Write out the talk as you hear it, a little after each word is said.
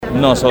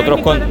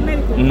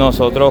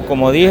Nosotros,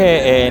 como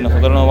dije,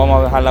 nosotros no vamos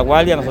a bajar la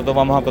guardia, nosotros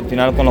vamos a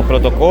continuar con los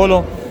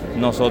protocolos.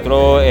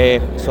 Nosotros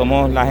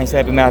somos la agencia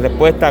de primera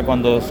respuesta.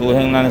 Cuando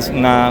surge una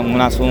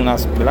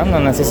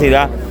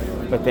necesidad,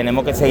 pues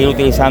tenemos que seguir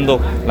utilizando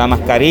la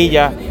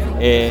mascarilla,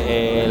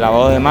 el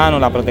lavado de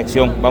manos, la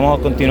protección. Vamos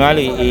a continuar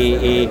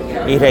y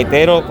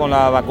reitero con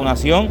la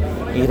vacunación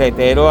y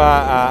reitero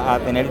a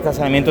tener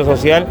distanciamiento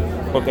social,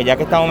 porque ya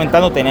que está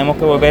aumentando tenemos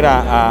que volver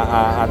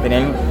a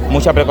tener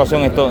mucha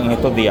precaución en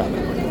estos días.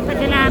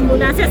 Porque la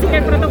ambulancia sigue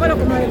el protocolo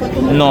como de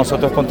costumbre.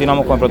 Nosotros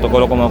continuamos con el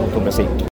protocolo como de costumbre, sí.